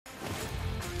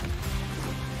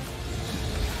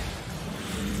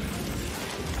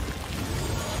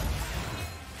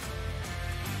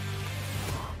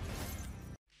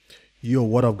Yo,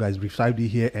 what up guys, Brief5D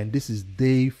here, and this is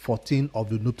day 14 of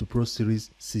the Noob2Pro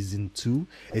series season 2,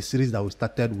 a series that we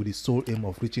started with the sole aim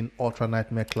of reaching Ultra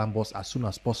Nightmare Clan Boss as soon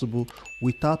as possible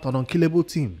without an unkillable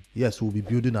team. Yes, we'll be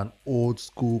building an old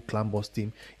school Clan Boss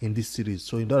team in this series.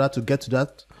 So in order to get to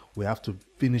that, we have to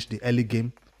finish the early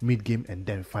game, mid game, and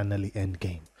then finally end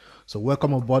game. So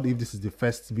welcome aboard. If this is the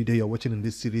first video you're watching in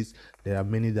this series, there are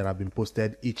many that have been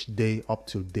posted each day up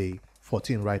till day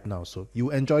 14 right now, so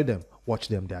you enjoy them, watch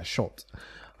them, they are short.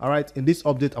 All right, in this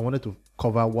update I wanted to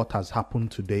cover what has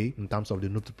happened today in terms of the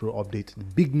Noob2Pro update. The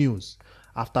big news: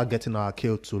 after getting our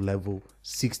kill to level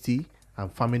 60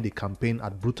 and farming the campaign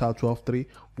at brutal 12-3,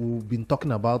 we've been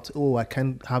talking about, oh, I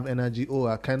can't have energy, oh,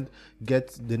 I can't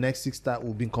get the next 6-star.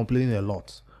 We've been complaining a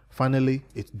lot. Finally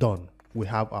it's done, we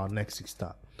have our next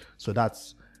 6-star. So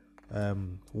that's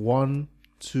 1,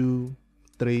 2,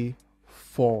 3,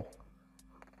 4,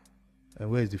 and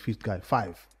where is the fifth guy?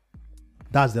 5.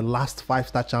 That's the last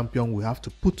 5-star champion we have to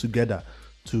put together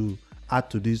to add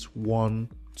to this 1,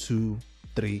 2,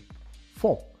 3,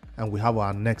 4, and we have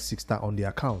our next 6-star on the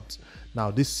account. Now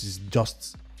this is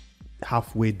just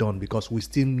halfway done because we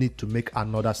still need to make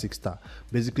another 6-star.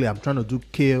 Basically, I'm trying to do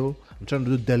Kale, I'm trying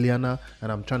to do Deliana,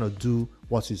 and I'm trying to do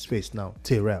what's his face now,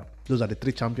 Tyrell. Those are the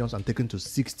 3 champions I'm taking to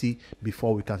 60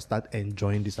 before we can start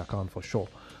enjoying this account for sure.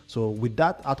 So with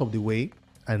that out of the way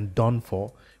and done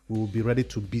for, we will be ready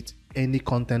to beat any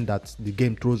content that the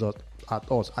game throws at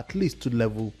us, at least to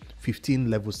level 15,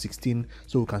 level 16,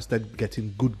 so we can start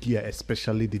getting good gear,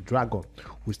 especially the dragon.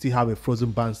 We still have a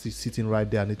frozen bouncy sitting right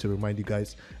there. I need to remind you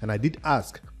guys, and I did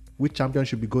ask which champion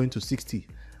should be going to 60.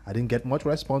 I didn't get much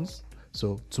response.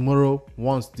 So tomorrow,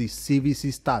 once the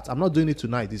CVC starts, I'm not doing it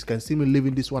tonight. You can see me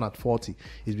leaving this one at 40.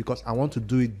 It's because I want to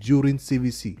do it during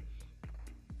CVC,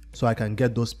 so I can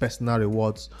get those personal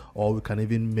rewards, or we can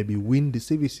even maybe win the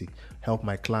CVC, help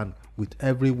my clan with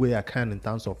every way I can in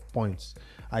terms of points.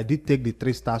 I did take the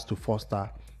 3 stars to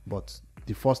 4-star, but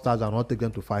the 4 stars I'll not take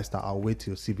them to 5-star. I'll wait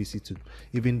till CVC to,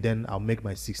 even then I'll make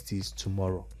my 60s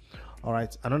tomorrow. All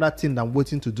right, another thing that I'm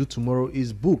waiting to do tomorrow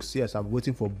is books. Yes, I'm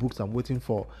waiting for books. I'm waiting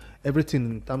for everything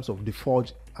in terms of the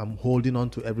forge. I'm holding on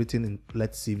to everything in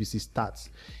let CVC starts.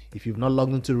 If you've not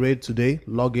logged into raid today,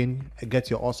 log in and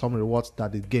get your awesome rewards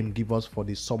that the game gives us for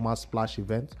the summer splash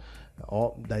event,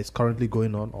 or that is currently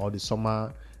going on, or the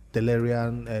summer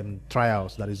Telerian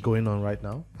trials that is going on right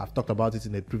now. I've talked about it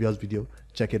in a previous video,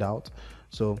 check it out.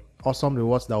 So awesome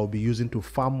rewards that we'll be using to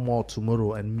farm more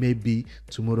tomorrow, and maybe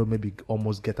tomorrow maybe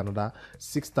almost get another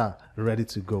 6-star ready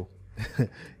to go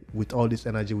with all this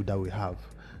energy that we have.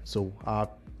 So our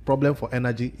problem for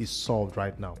energy is solved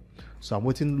right now. So I'm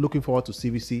looking forward to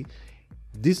CVC.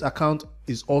 This account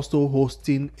is also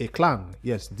hosting a clan.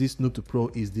 Yes, this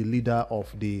Noob2Pro is the leader of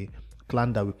the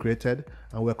clan that we created,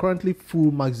 and we're currently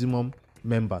full maximum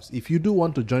members. If you do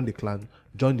want to join the clan,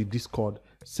 join the Discord,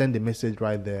 send a message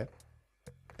right there,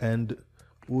 and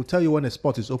we'll tell you when a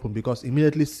spot is open, because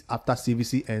immediately after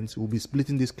CVC ends, we'll be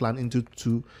splitting this clan into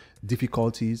 2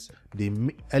 difficulties,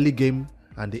 the early game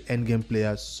and the end game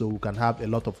players, so we can have a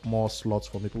lot of more slots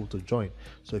for people to join.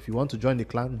 So if you want to join the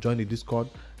clan, join the Discord,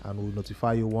 and we'll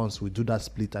notify you once we do that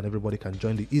split, and everybody can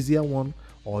join the easier one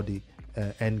or the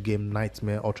end game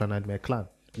nightmare, ultra nightmare clan,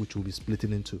 which we'll be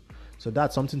splitting into. So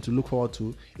that's something to look forward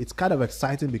to. It's kind of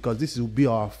exciting because this will be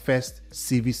our first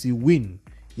CVC win.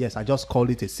 Yes, I just called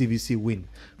it a CVC win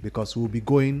because we'll be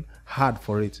going hard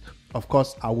for it. Of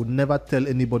course, I would never tell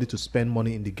anybody to spend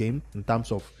money in the game in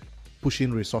terms of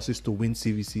pushing resources to win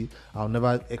CVC. I'll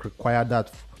never require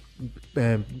that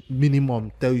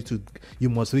minimum, tell you to, you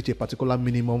must reach a particular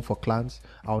minimum for clans.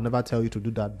 I'll never tell you to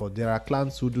do that, but there are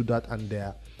clans who do that, and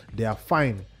they are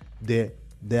fine. They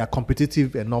are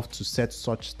competitive enough to set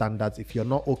such standards. If you're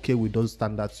not okay with those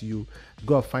standards, you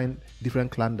go find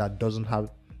different clan that doesn't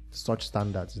have such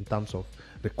standards in terms of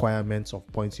requirements of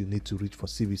points you need to reach for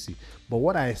CVC. But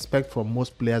what I expect from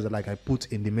most players, like I put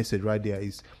in the message right there,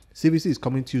 is CVC is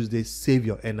coming Tuesday. Save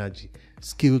your energy.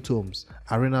 Skill tomes,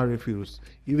 arena refills,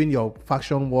 even your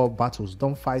faction war battles,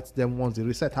 don't fight them once the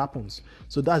reset happens.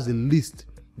 So that's the list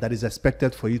that is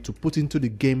expected for you to put into the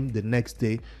game the next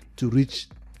day to reach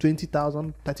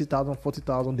 20,000, 30,000,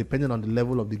 40,000, depending on the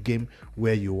level of the game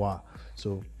where you are.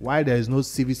 So while there is no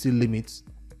CVC limits,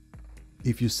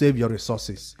 if you save your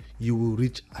resources, you will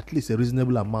reach at least a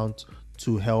reasonable amount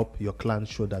to help your clan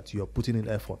show that you're putting in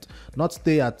effort. Not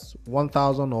stay at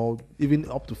 1,000 or even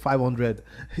up to 500.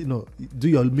 You know, do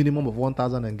your minimum of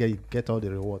 1,000 and get all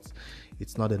the rewards.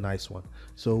 it's not a nice one.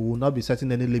 So we'll not be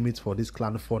setting any limits for this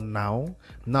clan for now.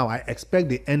 Now I expect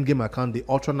the end game account, the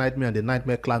Ultra Nightmare and the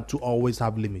Nightmare clan, to always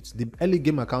have limits. The early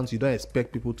game accounts, you don't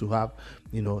expect people to have,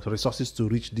 you know, resources to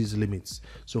reach these limits.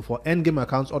 So for end game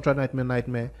accounts, Ultra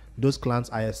Nightmare, those clans,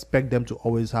 I expect them to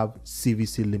always have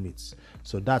CVC limits.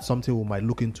 So that's something we might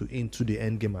look into the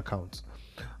end game account.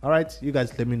 All right, you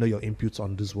guys, let me know your inputs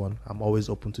on this one. I'm always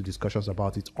open to discussions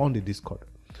about it on the Discord.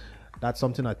 That's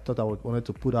something I thought I wanted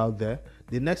to put out there.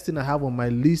 The next thing I have on my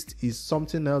list is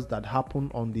something else that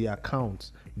happened on the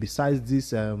account. Besides this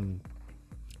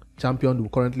champion we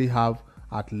currently have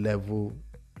at level,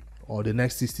 or the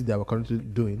next 60 that we're currently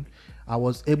doing, I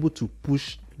was able to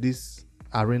push this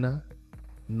arena,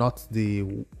 not the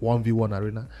 1v1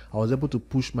 arena. I was able to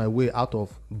push my way out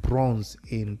of bronze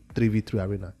in 3v3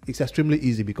 arena. It's extremely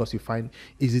easy because you find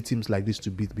easy teams like this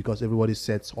to beat, because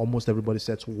almost everybody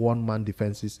sets one-man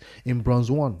defenses in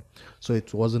bronze 1. So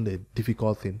it wasn't a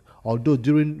difficult thing. Although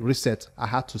during reset, I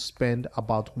had to spend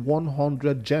about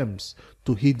 100 gems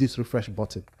to hit this refresh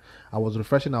button. I was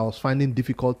refreshing, I was finding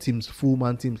difficult teams,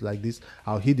 full-man teams like this.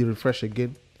 I'll hit the refresh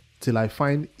again till I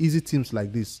find easy teams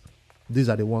like this. These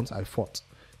are the ones I fought,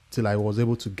 till I was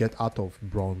able to get out of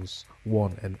bronze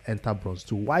 1 and enter bronze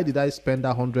 2. Why did I spend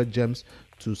 100 gems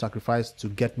to sacrifice to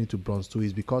get me to bronze 2?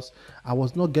 Is because I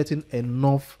was not getting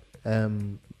enough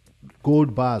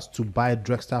gold bars to buy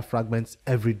Drextar fragments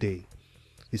every day.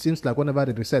 It seems like whenever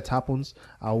the reset happens,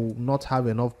 I will not have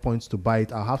enough points to buy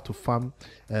it. I'll have to farm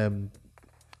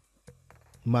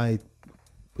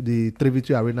the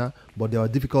 3v3 arena, but there are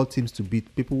difficult teams to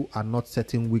beat. People are not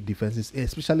setting weak defenses,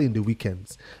 especially in the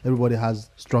weekends. Everybody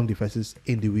has strong defenses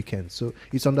in the weekends, so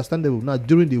it's understandable. Now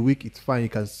during the week, it's fine, you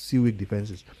can see weak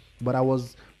defenses, but I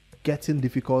was getting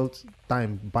difficult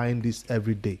time buying this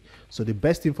every day. So the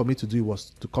best thing for me to do was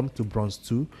to come to bronze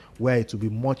 2, where it will be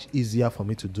much easier for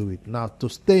me to do it. Now to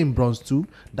stay in bronze 2,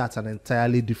 that's an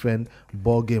entirely different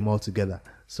ball game altogether.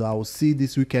 So I will see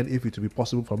this weekend if it will be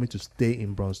possible for me to stay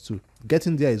in bronze 2.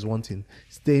 Getting there is one thing,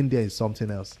 staying there is something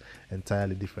else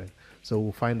entirely different. So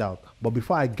we'll find out. But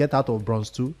before I get out of bronze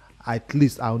 2, at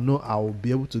least I'll know I'll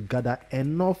be able to gather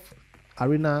enough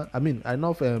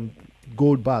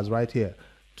gold bars right here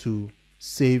to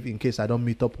save in case I don't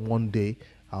meet up one day.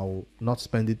 I'll not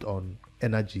spend it on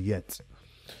energy yet.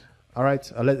 All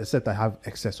right, let's accept I have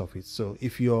excess of it. So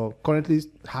if you're currently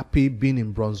happy being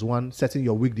in bronze 1, setting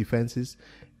your weak defenses,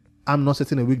 I'm not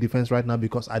setting a weak defense right now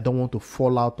because I don't want to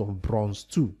fall out of bronze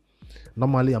 2.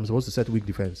 Normally I'm supposed to set weak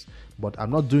defense, but I'm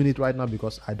not doing it right now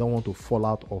because I don't want to fall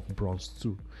out of bronze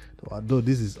 2. Although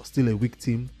this is still a weak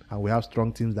team and we have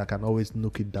strong teams that can always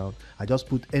knock it down, I just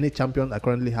put any champion I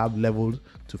currently have leveled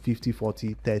to 50,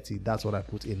 40, 30. That's what I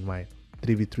put in my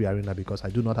 3v3 arena because I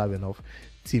do not have enough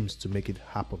teams to make it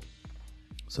happen.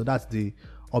 So that's the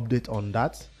update on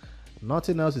that.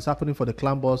 Nothing else is happening for the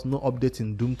clan boss. No update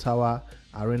in Doom Tower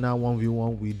Arena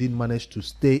 1v1. We did manage to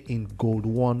stay in gold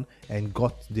 1 and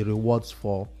got the rewards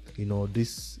for, you know, the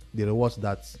rewards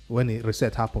that when a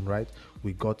reset happened, right?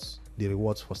 We got the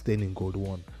rewards for staying in gold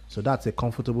 1. So that's a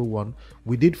comfortable one.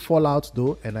 We did fall out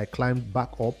though, and I climbed back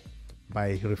up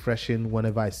by refreshing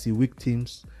whenever I see weak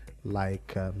teams.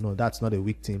 Like no, that's not a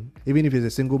weak team. Even if it's a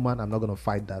single man, I'm not going to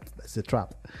fight that. It's a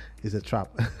trap. It's a trap.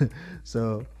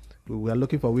 So we are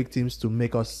looking for weak teams to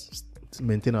make us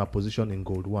maintain our position in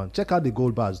gold 1. Check out the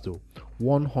gold bars though.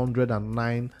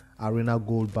 109 arena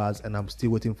gold bars, and I'm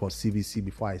still waiting for CVC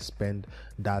before I spend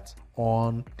that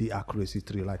on the accuracy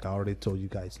 3. Like I already told you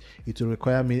guys, it will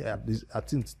require me at least, I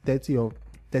think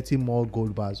 30 more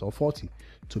gold bars or 40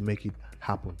 to make it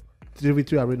happen.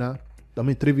 3v3 arena,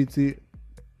 3v3,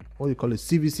 what you call it,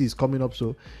 CVC is coming up,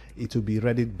 so it will be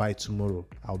ready by tomorrow.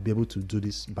 I'll be able to do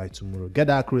this by tomorrow. Get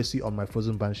the accuracy on my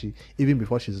frozen banshee even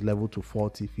before she's leveled to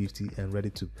 40, 50 and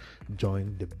ready to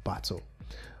join the battle.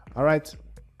 All right,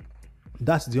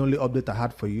 that's the only update I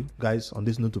had for you guys on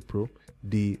this Noob2Pro.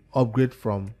 The upgrade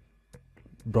from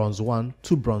bronze 1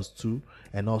 to bronze 2,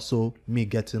 and also me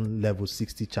getting level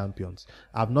 60 champions.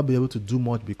 I've not been able to do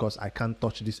much because I can't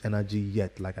touch this energy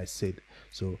yet, like I said.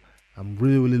 So I'm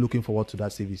really looking forward to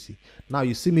that CVC. Now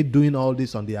you see me doing all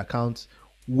this on the account,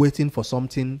 waiting for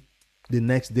something the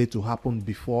next day to happen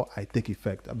before I take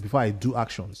effect, before I do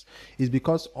actions. Is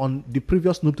because on the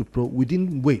previous Noob2Pro, we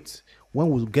didn't wait. When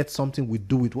we get something, we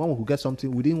do it. When we get something,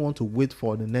 we didn't want to wait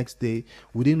for the next day.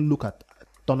 We didn't look at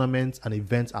tournaments and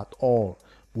events at all.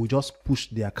 We just push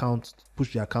the account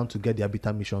to get the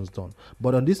beta missions done.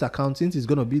 But on this account, since it's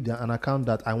going to be an account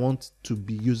that I want to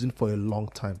be using for a long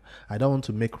time, I don't want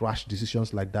to make rash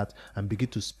decisions like that and begin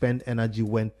to spend energy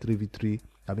when 3v3,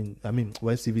 when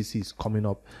CVC is coming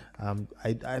up.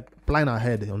 I plan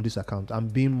ahead on this account. I'm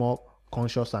being more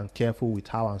conscious and careful with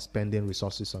how I'm spending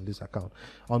resources on this account.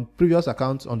 On previous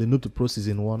accounts on the Noob2Pro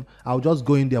season 1, I'll just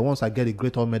go in there. Once I get the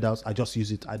Great All medals, I just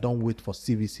use it. I don't wait for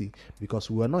CVC because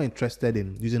we were not interested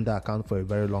in using that account for a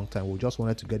very long time. We just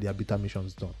wanted to get the beta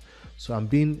missions done. So I'm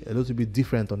being a little bit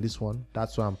different on this one.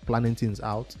 That's why I'm planning things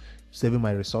out, saving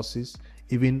my resources.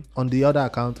 Even on the other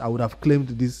account, I would have claimed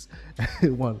this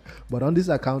one. But on this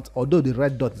account, although the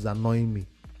red dot is annoying me,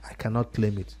 I cannot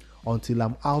claim it until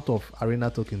I'm out of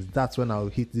arena tokens. That's when I'll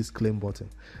hit this claim button.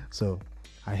 So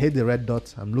I hate the red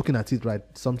dot. I'm looking at it, right?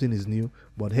 Something is new,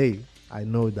 but hey, I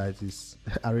know that it's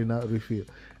arena refill,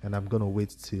 and I'm gonna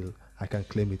wait till I can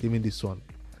claim it. Even this one.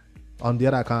 On the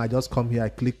other account, I just come here, I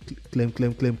click claim,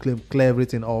 clear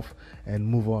everything off and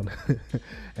move on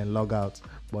and log out.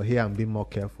 But here I'm being more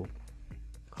careful.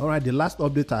 All right, the last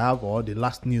update I have, or the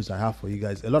last news I have for you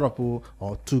guys, a lot of people,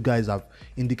 or 2 guys, have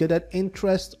indicated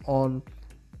interest on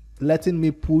letting me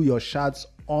pull your shards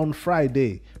on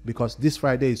Friday, because this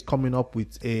Friday is coming up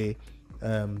with a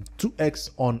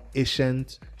 2x on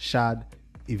ancient shard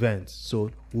event.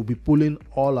 So we'll be pulling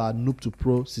all our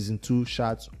Noob2Pro season 2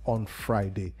 shards on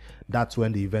Friday. That's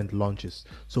when the event launches.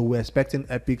 So we're expecting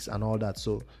epics and all that.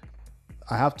 So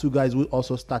I have 2 guys who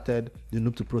also started the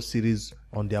Noob2Pro series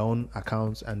on their own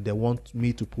accounts, and they want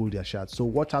me to pull their shards. So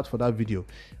watch out for that video.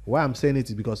 Why I'm saying it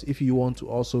is because if you want to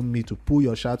also me to pull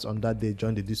your shards on that day,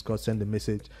 join the Discord, send the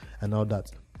message and all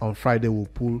that. On Friday we'll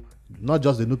pull not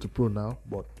just the Noob2Pro now,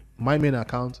 but my main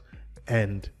account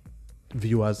and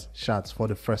viewers shards for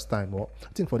the first time, or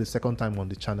I think for the second time on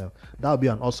the channel. That'll be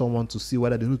an awesome one to see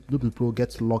whether the Noob2Pro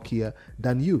gets luckier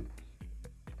than you.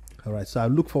 All right, so I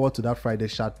look forward to that Friday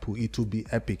shard pool. It will be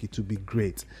epic. It will be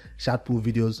great. Shard pool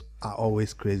videos are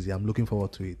always crazy. I'm looking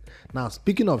forward to it. Now,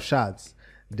 speaking of shards,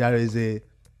 there is a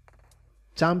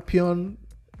champion,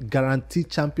 guaranteed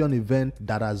champion event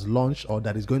that has launched, or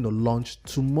that is going to launch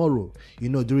tomorrow. You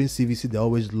know, during CVC, they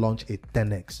always launch a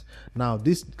 10x. Now,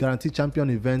 this guaranteed champion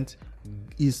event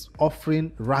is offering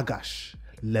Ragash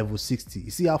level 60. You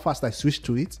see how fast I switched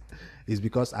to it? Is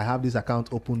because I have this account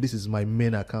open. This is my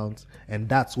main account, and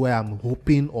that's where I'm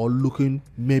hoping or looking,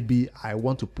 maybe I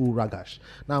want to pull Ragash.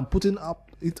 Now I'm putting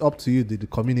it up to you, the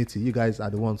community. You guys are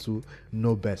the ones who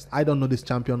know best. I don't know this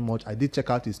champion much. I did check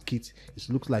out his kit. It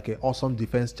looks like an awesome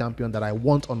defense champion that I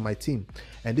want on my team,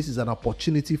 and this is an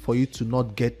opportunity for you to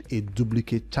not get a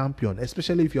duplicate champion,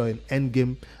 especially if you're an end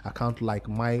game account like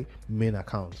my main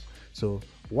account. So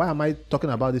why am I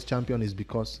talking about this champion is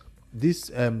because this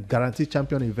guaranteed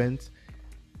champion event,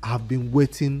 I've been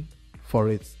waiting for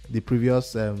it. The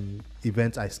previous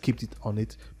event, I skipped it on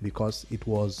it because it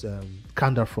was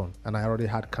Canderfron, and I already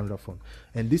had Canderfron.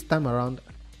 And this time around,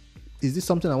 is this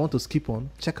something I want to skip on?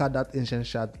 Check out that ancient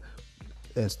shard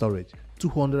storage.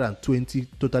 220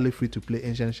 totally free to play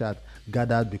ancient shard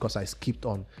gathered because I skipped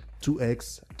on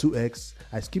 2x.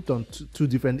 I skipped on two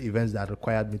different events that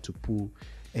required me to pull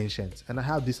ancient, and I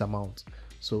have this amount.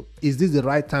 So is this the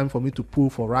right time for me to pull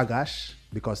for Ragash?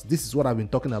 Because this is what I've been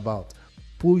talking about.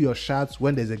 Pull your shards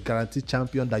when there's a guaranteed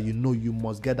champion that you know you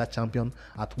must get that champion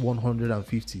at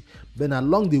 150. Then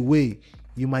along the way,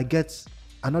 you might get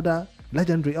another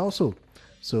legendary also.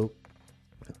 So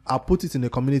I'll put it in the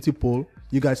community poll.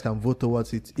 You guys can vote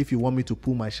towards it. If you want me to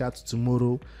pull my shards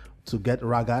tomorrow to get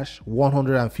Ragash,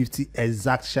 150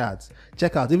 exact shards.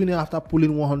 Check out, even after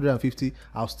pulling 150,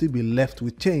 I'll still be left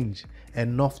with change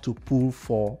enough to pull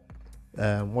for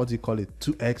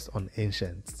 2x on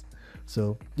ancients.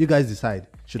 So you guys decide,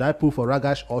 should I pull for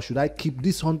Ragash or should I keep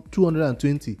this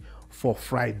 220 for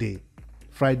Friday?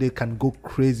 Friday can go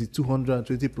crazy,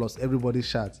 220 plus everybody's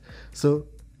shards. So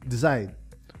decide,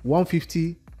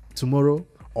 150 tomorrow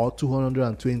or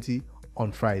 220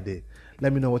 on Friday.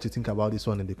 Let me know what you think about this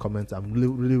one in the comments. I'm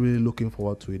really looking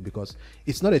forward to it because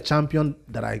it's not a champion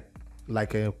that I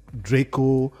like, a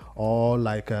Draco or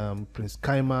like Prince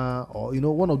Kaima, or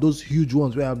one of those huge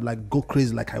ones where I'm like go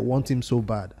crazy, like I want him so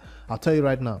bad. I'll tell you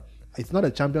right now, it's not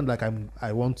a champion like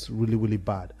I want really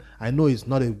bad. I know it's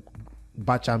not a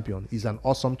bad champion. He's an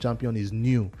awesome champion. He's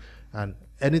new, and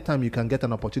anytime you can get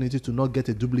an opportunity to not get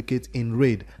a duplicate in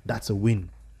raid, that's a win,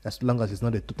 as long as it's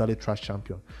not a totally trash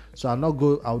champion. So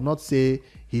I'll not say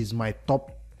he's my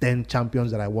top 10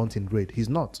 champions that I want in raid. He's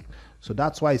not. So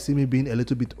that's why I see me being a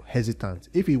little bit hesitant.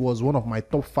 If he was one of my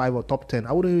top 5 or top 10,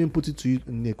 I wouldn't even put it to you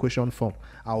in the equation form.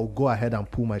 I'll go ahead and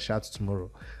pull my shards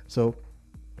tomorrow. So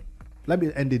let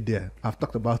me end it there. I've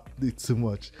talked about it too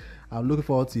much. I'm looking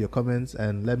forward to your comments,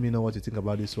 and let me know what you think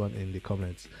about this one in the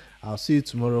comments. I'll see you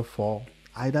tomorrow for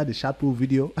either the shard pool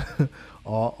video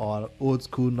or our old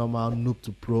school normal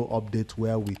Noob2Pro update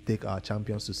where we take our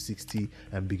champions to 60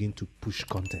 and begin to push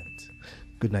content.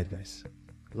 Good night, guys.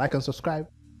 Like and subscribe.